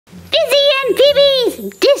and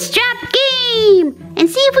Phoebe's Disc Drop Game and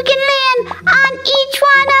see if we can land on each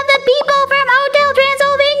one of the people from Hotel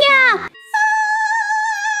Transylvania.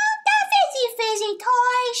 The Fizzy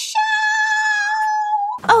Toy Show.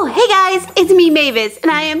 Oh, hey guys, it's me, Mavis,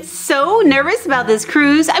 and I am so nervous about this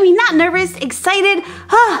cruise. I mean, not nervous, excited.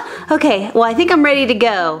 Okay, well, I think I'm ready to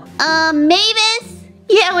go. Mavis?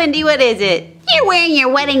 Yeah, Wendy, what is it? You're wearing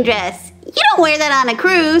your wedding dress. You don't wear that on a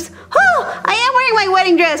cruise. Oh, I am wearing my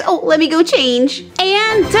wedding dress. Oh, let me go change.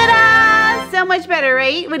 And ta-da! So much better,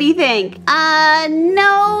 right? What do you think?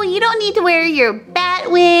 No, you don't need to wear your bat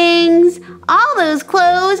wings, all those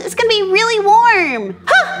clothes. It's gonna be really warm.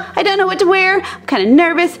 I don't know what to wear. I'm kind of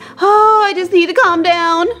nervous. Oh, I just need to calm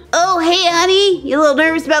down. Oh, hey, honey. You a little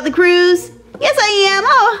nervous about the cruise? Yes, I am.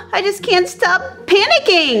 Oh, I just can't stop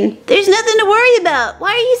panicking. There's nothing to worry about.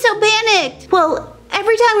 Why are you so panicked? Well,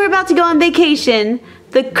 every time we're about to go on vacation,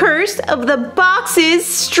 the curse of the boxes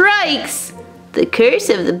strikes. The curse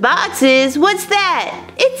of the boxes? What's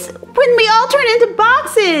that? It's when we all turn into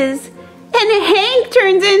boxes. And Hank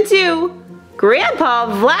turns into Grandpa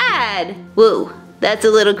Vlad. Whoa, that's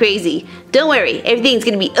a little crazy. Don't worry, everything's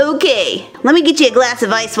gonna be okay. Let me get you a glass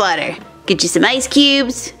of ice water. Get you some ice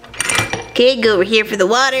cubes. Okay, go over here for the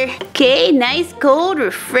water. Okay, nice, cold,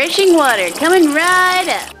 refreshing water coming right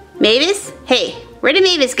up. Mavis? Hey, where did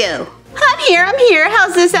Mavis go? I'm here.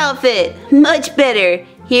 How's this outfit? Much better.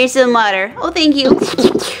 Here's some water. Oh, thank you.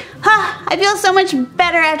 I feel so much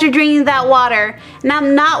better after drinking that water, and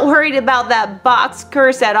I'm not worried about that box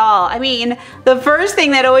curse at all. I mean, the first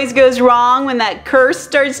thing that always goes wrong when that curse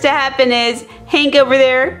starts to happen is Hank over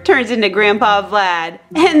there turns into Grandpa Vlad,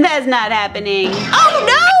 and that's not happening. Oh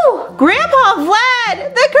no! Grandpa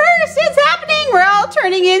Vlad, the curse is happening! We're all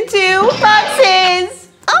turning into boxes!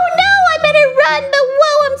 Oh no, I better run, but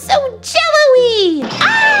whoa, I'm so jello-y!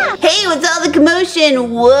 Ah! Hey, what's all the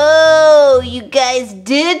commotion? Whoa, you guys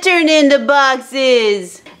did turn into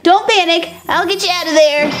boxes. Don't panic, I'll get you out of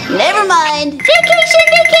there. Never mind.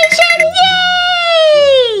 Vacation,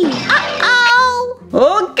 yay! Uh-oh.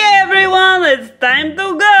 Okay, everyone, it's time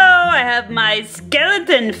to go. I have my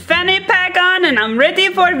skeleton fanny pack on and I'm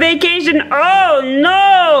ready for vacation. Oh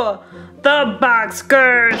no, the box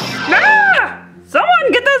curse. Ah!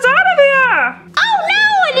 Someone get us out of here! Oh no,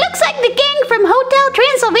 it looks like the gang from Hotel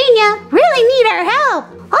Transylvania really need our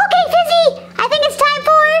help. Okay, Fizzy, I think it's time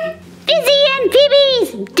for Fizzy and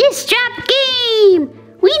Phoebe's Disc Drop Game.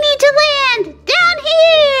 We need to land down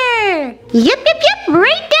here. Yep,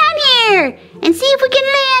 right down here. And see if we can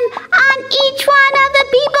land on each one of the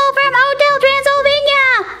people from Hotel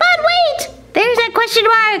Transylvania. But wait, there's that question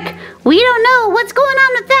mark. We don't know what's going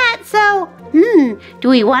on with that, so... do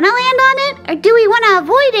we want to land on it or do we want to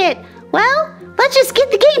avoid it? Well, let's just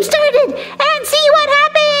get the game started and see what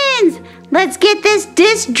happens. Let's get this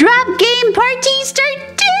disc drop game party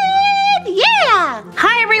started. Yeah!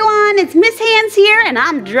 Hi everyone, it's Miss Hands here and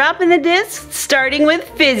I'm dropping the discs starting with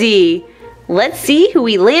Fizzy. Let's see who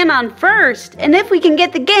we land on first and if we can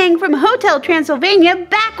get the gang from Hotel Transylvania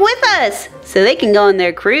back with us so they can go on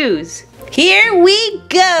their cruise. Here we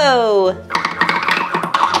go.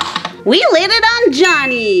 We landed on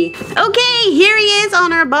Johnny. Okay, here he is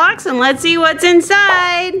on our box and let's see what's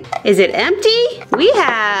inside. Is it empty? We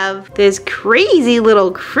have this crazy little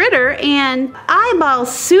critter and eyeball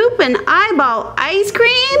soup and eyeball ice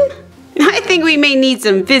cream. I think we may need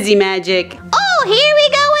some fizzy magic. Oh, here we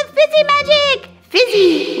go with fizzy magic.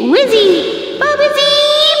 Fizzy, whizzy,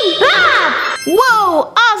 bobbizzy, bop.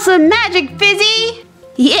 Whoa, awesome magic, Fizzy.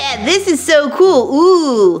 Yeah, this is so cool.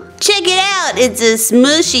 Ooh, check it out. It's a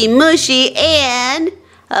smushy mushy and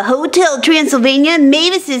a Hotel Transylvania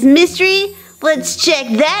Mavis's Mystery. Let's check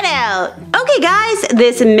that out. Okay guys,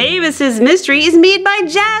 this Mavis's Mystery is made by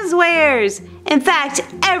Jazzwares. In fact,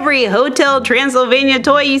 every Hotel Transylvania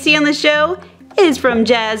toy you see on the show is from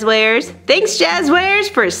Jazzwares. Thanks Jazzwares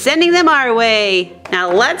for sending them our way.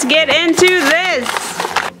 Now let's get into this.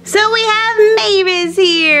 So we have Mavis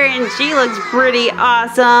here and she looks pretty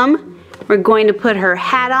awesome. We're going to put her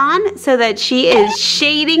hat on so that she is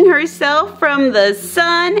shading herself from the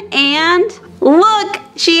sun and look,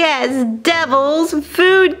 she has Devil's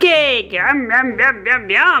Food Cake. Yum, yum, yum, yum,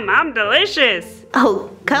 yum, I'm delicious.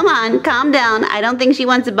 Oh, come on, calm down. I don't think she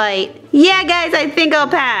wants a bite. Yeah, guys, I think I'll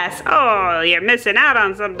pass. Oh, you're missing out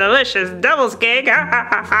on some delicious devil's cake. Ha ha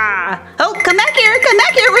ha ha. Oh, come back here,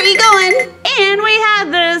 where are you going? And we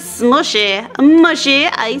have this mushy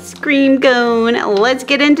ice cream cone. Let's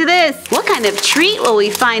get into this. What kind of treat will we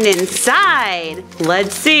find inside?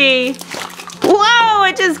 Let's see. Whoa,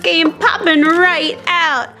 it just came popping right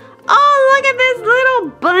out. Oh, look at this little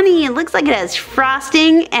bunny. It looks like it has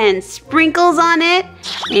frosting and sprinkles on it.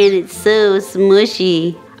 And it's so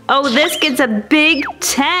smushy. Oh, this gets a big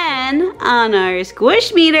 10 on our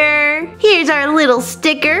squish meter. Here's our little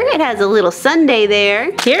sticker. It has a little sundae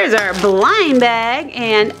there. Here's our blind bag.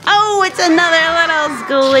 And oh, it's another little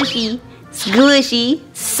squishy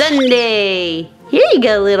sundae. Here you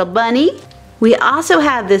go, little bunny. We also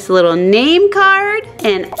have this little name card,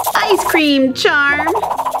 an ice cream charm,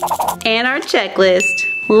 and our checklist.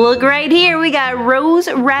 Look right here, we got Rose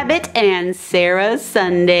Rabbit and Sarah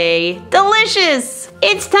Sundae. Delicious!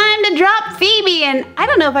 It's time to drop Phoebe, and I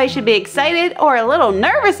don't know if I should be excited or a little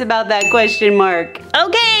nervous about that question mark.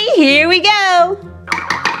 Okay, here we go.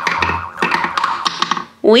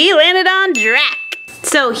 We landed on Drac.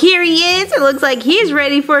 So here he is. It looks like he's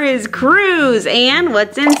ready for his cruise. And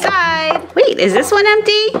what's inside? Wait, is this one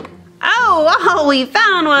empty? Oh, all we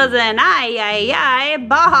found was an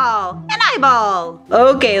eyeball. An eyeball.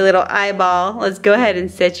 Okay, little eyeball. Let's go ahead and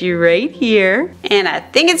set you right here. And I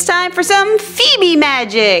think it's time for some Phoebe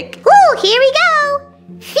magic. Ooh, here we go.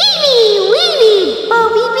 Phoebe, Weeby,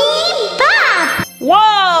 Bo-Beep, Bob.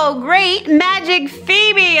 Whoa, great magic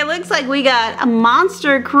Phoebe. It looks like we got a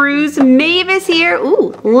Monster Cruise Mavis here.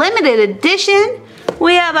 Ooh, limited edition.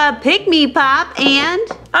 We have a Pick-Me Pop and...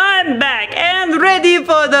 I'm back and ready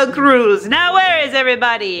for the cruise. Now where is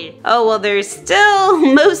everybody? Oh, well, there's still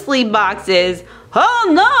mostly boxes.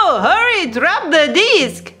 Oh no, hurry, drop the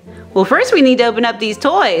disc. Well, first we need to open up these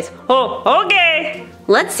toys. Oh, okay.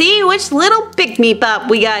 Let's see which little Pick-Me Pop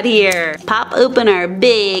we got here. Pop open our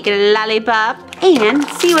big lollipop and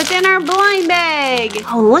see what's in our blind bag.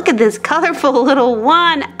 Oh, look at this colorful little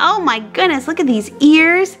one. Oh my goodness, look at these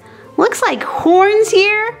ears. Looks like horns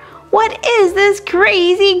here. What is this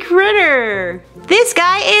crazy critter? This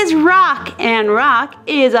guy is Rock, and Rock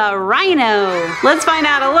is a rhino. Let's find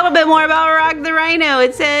out a little bit more about Rock the rhino.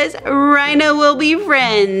 It says, rhino will be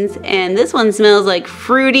friends. And this one smells like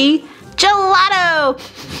fruity gelato.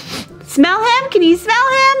 Smell him? Can you smell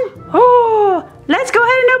him? Oh, let's go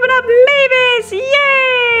ahead and open up Mavis.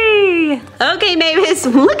 Yay! Okay, Mavis,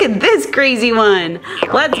 look at this crazy one.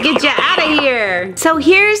 Let's get you out of here. So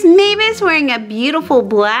here's Mavis wearing a beautiful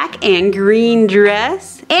black and green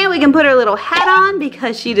dress. And we can put her little hat on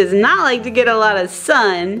because she does not like to get a lot of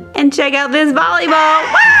sun. And check out this volleyball.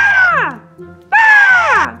 Wah!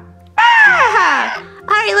 Wah! Wah!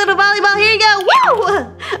 All right, little volleyball, here you go. Woo!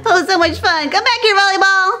 Oh, so much fun. Come back here,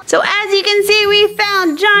 volleyball. So as you can see, we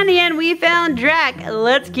found Johnny and we found Drac.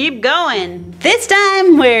 Let's keep going. This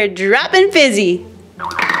time, we're dropping Fizzy.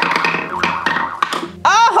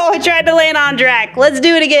 Oh, I tried to land on Drac. Let's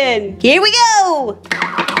do it again. Here we go.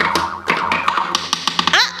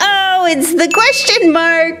 Uh-oh, it's the question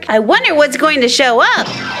mark. I wonder what's going to show up.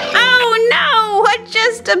 Oh no, what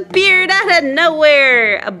just appeared out of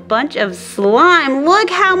nowhere? A bunch of slime. Look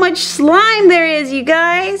how much slime there is, you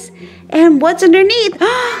guys. And what's underneath? Cool,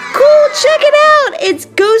 check it out. It's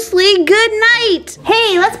Ghostly Goodnight.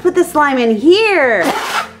 Hey, let's put the slime in here.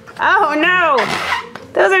 Oh no,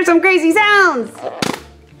 those are some crazy sounds.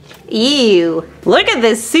 Ew. Look at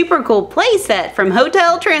this super cool playset from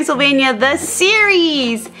Hotel Transylvania, the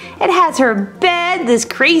series. It has her bed, this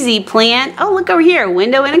crazy plant. Oh, look over here, a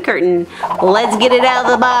window and a curtain. Let's get it out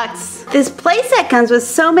of the box. This playset comes with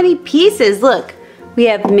so many pieces. Look, we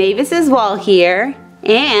have Mavis's wall here,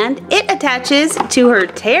 and it attaches to her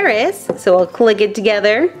terrace, so we'll click it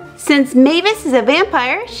together. Since Mavis is a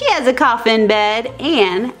vampire, she has a coffin bed,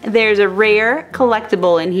 and there's a rare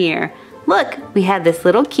collectible in here. Look, we have this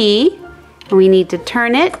little key, and we need to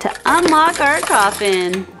turn it to unlock our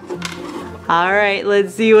coffin. All right,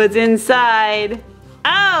 let's see what's inside.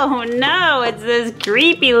 Oh no, it's this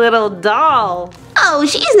creepy little doll. Oh,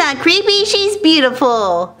 she's not creepy, she's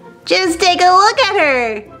beautiful. Just take a look at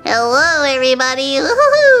her. Hello, everybody.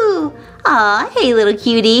 Woohoo! Aw, hey, little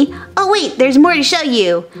cutie. Oh, wait, there's more to show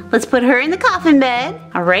you. Let's put her in the coffin bed.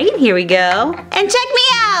 All right, here we go. And check me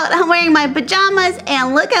out. I'm wearing my pajamas,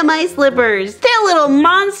 and look at my slippers. They're little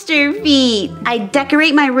monster feet. I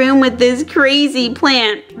decorate my room with this crazy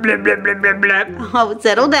plant. Blah, blah, blah, blah, blah. Oh,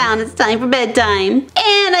 settle down. It's time for bedtime.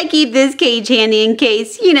 And I keep this cage handy in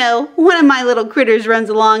case, you know, one of my little critters runs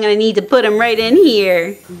along and I need to put him right in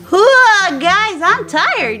here. Whoa, guys, I'm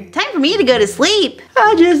tired. Time for me to go to sleep.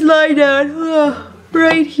 I'll just lie down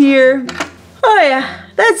right here. Oh yeah,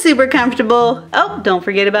 that's super comfortable. Oh, don't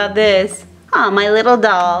forget about this. Oh, my little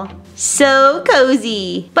doll. So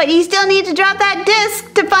cozy. But you still need to drop that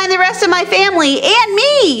disc to find the rest of my family and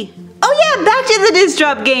me. Oh yeah, back to the disc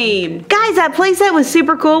drop game. Guys, that playset was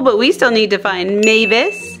super cool, but we still need to find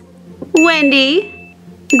Mavis, Wendy,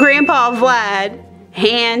 Grandpa Vlad,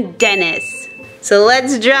 and Dennis. So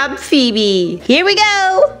let's drop Phoebe. Here we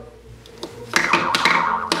go.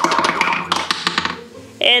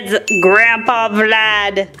 It's Grandpa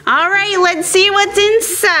Vlad. All right, let's see what's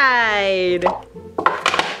inside.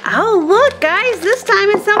 Oh, look, guys, this time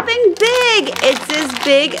it's something big. It's this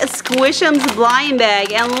big Squish'ems blind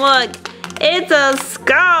bag, and look, it's a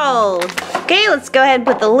skull. Okay, let's go ahead and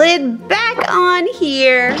put the lid back on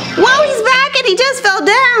here. Whoa, he's back and he just fell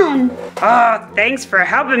down. Oh, thanks for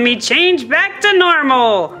helping me change back to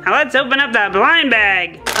normal. Now let's open up that blind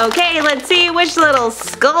bag. Okay, let's see which little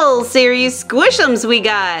skull series Squish'ems we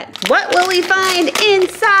got. What will we find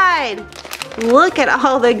inside? Look at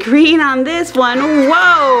all the green on this one.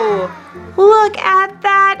 Whoa! Look at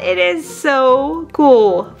that. It is so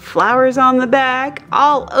cool. Flowers on the back,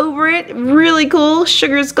 all over it. Really cool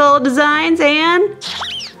sugar skull designs and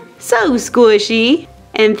so squishy.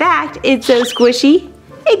 In fact, it's so squishy,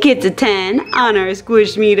 it gets a 10 on our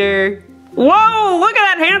squish meter. Whoa, look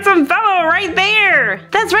at that handsome fellow right there.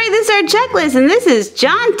 That's right, this is our checklist and this is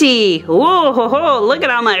Jaunty. Whoa, ho, ho, look at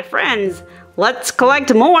all my friends. Let's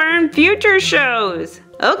collect more in future shows.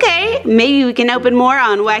 Okay, maybe we can open more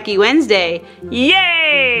on Wacky Wednesday.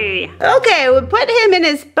 Yay! Okay, we'll put him in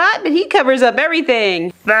his spot, but he covers up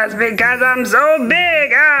everything. That's because I'm so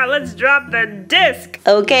big. Let's drop the disc.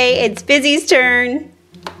 Okay, it's Fizzy's turn.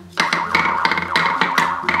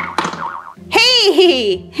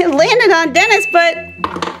 Hey, it landed on Dennis, but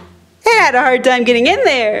it had a hard time getting in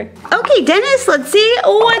there. Okay, Dennis, let's see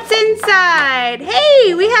what's inside.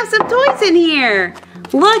 Hey, we have some toys in here.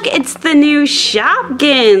 Look, it's the new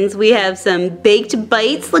Shopkins. We have some baked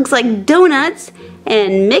bites, looks like donuts,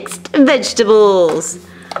 and mixed vegetables.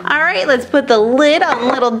 All right, let's put the lid on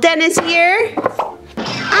little Dennis here.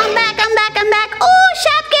 I'm back. Oh,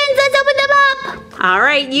 Shopkins, let's open them up. All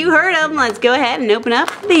right, you heard them. Let's go ahead and open up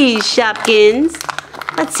these Shopkins.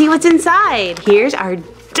 Let's see what's inside. Here's our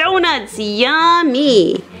donuts,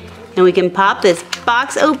 yummy. And we can pop this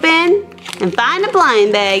box open and find a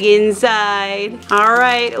blind bag inside. All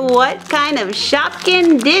right, what kind of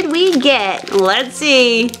Shopkin did we get? Let's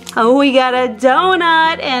see. Oh, we got a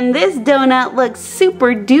donut, and this donut looks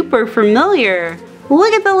super duper familiar.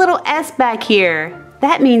 Look at the little S back here.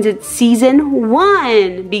 That means it's season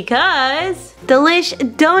 1 because Delish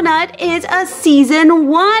Donut is a season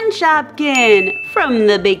 1 Shopkin from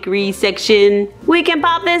the bakery section. We can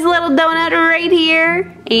pop this little donut right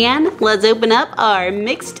here and let's open up our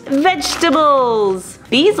mixed vegetables.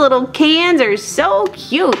 These little cans are so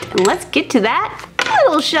cute. And let's get to that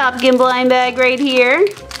little Shopkin blind bag right here.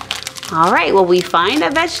 All right, will we find a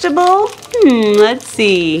vegetable? Let's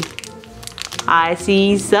see. I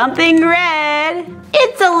see something red.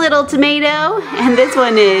 It's a little tomato, and this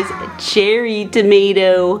one is cherry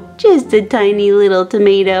tomato. Just a tiny little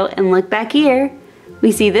tomato. And look back here.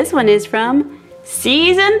 We see this one is from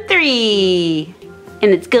season 3.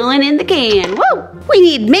 And it's going in the can. Whoa! We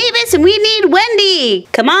need Mavis and we need Wendy.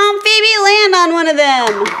 Come on, Phoebe, land on one of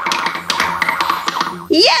them.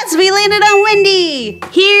 Yes, we landed on Wendy.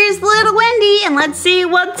 Here's little Wendy, and let's see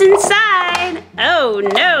what's inside. Oh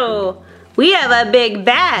no, we have a big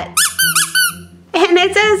bat. And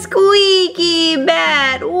it's a squeaky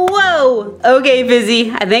bat. Whoa. Okay,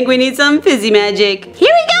 Fizzy, I think we need some Fizzy magic.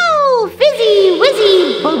 Here we go. Fizzy,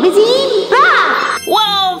 Wizzy, Wizzy, bah!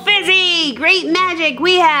 Whoa, Fizzy, great magic.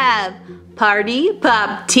 We have Party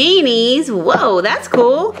Pop Teenies. Whoa, that's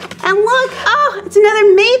cool. And look, oh, it's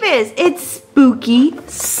another Mavis. It's Spooky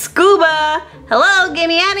Scuba. Hello, get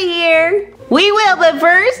me out of here. We will, but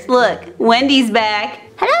first, look, Wendy's back.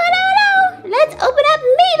 Hello, hello, hello. Let's open up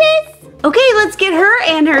Mavis. Okay, let's get her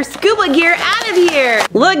and her scuba gear out of here.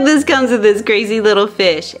 Look, this comes with this crazy little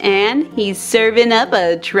fish, and he's serving up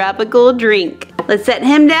a tropical drink. Let's set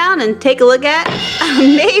him down and take a look at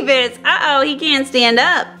Mavis. Uh-oh, he can't stand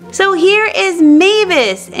up. So here is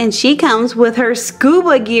Mavis, and she comes with her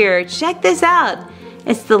scuba gear. Check this out.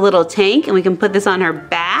 It's the little tank, and we can put this on her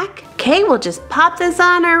back. Okay, we'll just pop this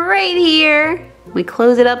on her right here. We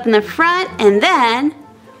close it up in the front, and then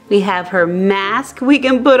we have her mask we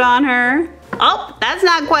can put on her. Oh, that's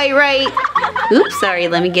not quite right. Oops, sorry,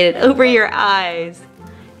 let me get it over your eyes.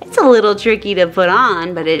 It's a little tricky to put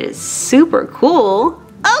on, but it is super cool.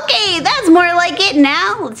 Okay, that's more like it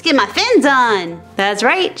now. Let's get my fins on. That's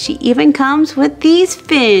right, she even comes with these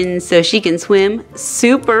fins so she can swim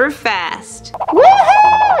super fast.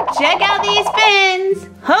 Woohoo! Check out these fins.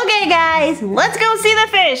 Okay guys, let's go see the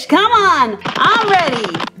fish. Come on, I'm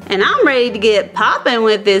ready. And I'm ready to get popping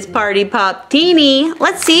with this Party Pop Teeny.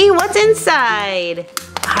 Let's see what's inside.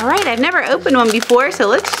 All right, I've never opened one before, so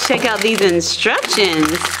let's check out these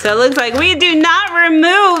instructions. So it looks like we do not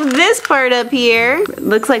remove this part up here. It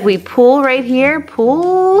looks like we pull right here,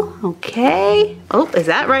 pull, okay. Oh, is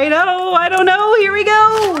that right? Oh, I don't know, here we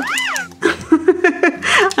go.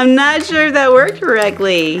 I'm not sure if that worked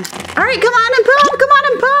correctly. All right, come on and pop, come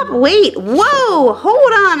on and pop. Wait, whoa,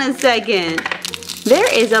 hold on a second. There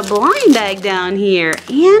is a blind bag down here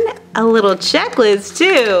and a little checklist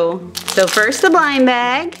too. So first the blind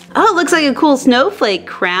bag. Oh, it looks like a cool snowflake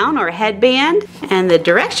crown or headband. And the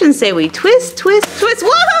directions say we twist, twist, twist.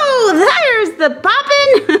 Whoa, there's the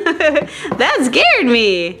poppin'. That scared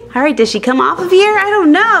me. All right, does she come off of here? I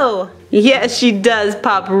don't know. Yes, she does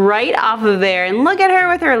pop right off of there. And look at her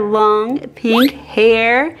with her long pink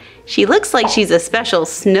hair. She looks like she's a special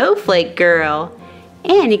snowflake girl.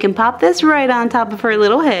 And you can pop this right on top of her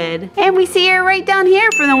little head. And we see her right down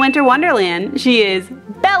here from the Winter Wonderland. She is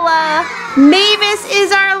Bella. Mavis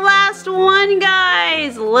is our last one,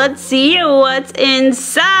 guys. Let's see what's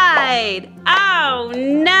inside. Oh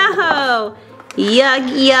no. Yuck,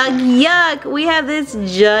 yuck, yuck. We have this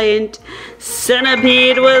giant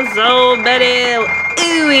centipede with so many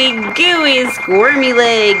ooey gooey squirmy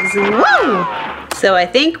legs. Woo! So I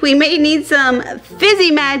think we may need some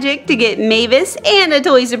fizzy magic to get Mavis and a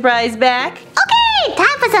toy surprise back. Okay,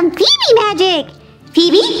 time for some Phoebe magic.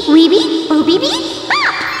 Phoebe, Weeby, Boopy,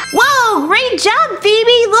 Bop. Whoa, great job,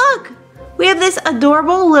 Phoebe. Look, we have this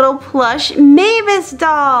adorable little plush Mavis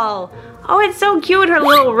doll. Oh, it's so cute, her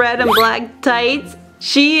little red and black tights.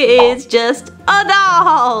 She is just a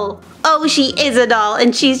doll. Oh, she is a doll,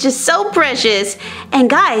 and she's just so precious. And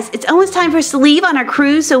guys, it's almost time for us to leave on our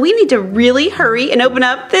cruise, so we need to really hurry and open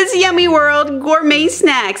up this Yummy World gourmet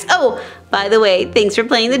snacks. Oh, by the way, thanks for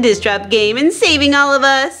playing the disc drop game and saving all of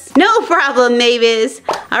us. No problem, Mavis.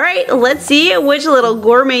 All right, let's see which little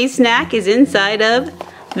gourmet snack is inside of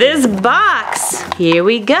this box. Here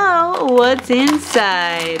we go. What's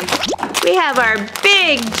inside? We have our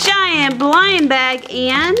big, giant blind bag,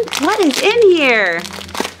 and what is in here?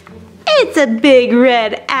 It's a big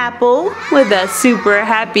red apple with a super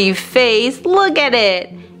happy face. Look at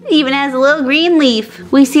it. It even has a little green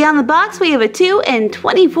leaf. We see on the box we have a 2 in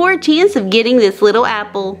 24 chance of getting this little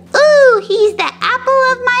apple. Ooh, he's the apple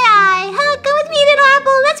of my eye. Huh, come with me, little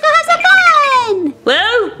apple. Let's go have some fun.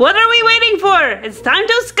 Well, what are we waiting for? It's time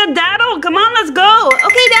to skedaddle. Come on, let's go.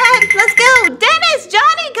 Okay, Dad, let's go. Dennis,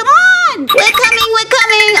 Johnny, come on. We're coming, we're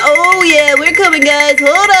coming. Oh, yeah, we're coming, guys.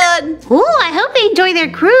 Hold on. Ooh, I hope they enjoy their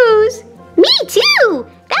cruise. Me too.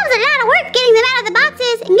 That was a lot of work getting them out of the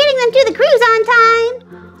boxes and getting them to the cruise on time.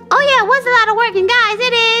 Oh yeah, it was a lot of work, and guys,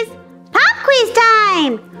 it is pop quiz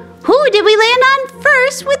time. Who did we land on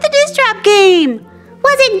first with the disc drop game?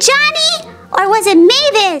 Was it Johnny, or was it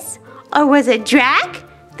Mavis, or was it Drac,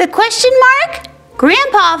 the question mark,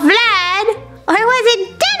 Grandpa Vlad, or was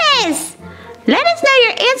it Dennis? Let us know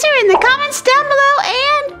your answer in the comments down below,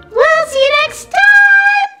 and we'll see you next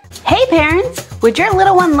time. Hey parents, would your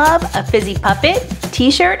little one love a fizzy puppet,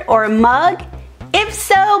 t-shirt, or mug? If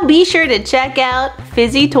so, be sure to check out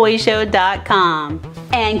fizzytoyshow.com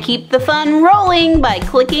and keep the fun rolling by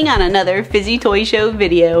clicking on another Fizzy Toy Show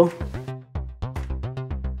video.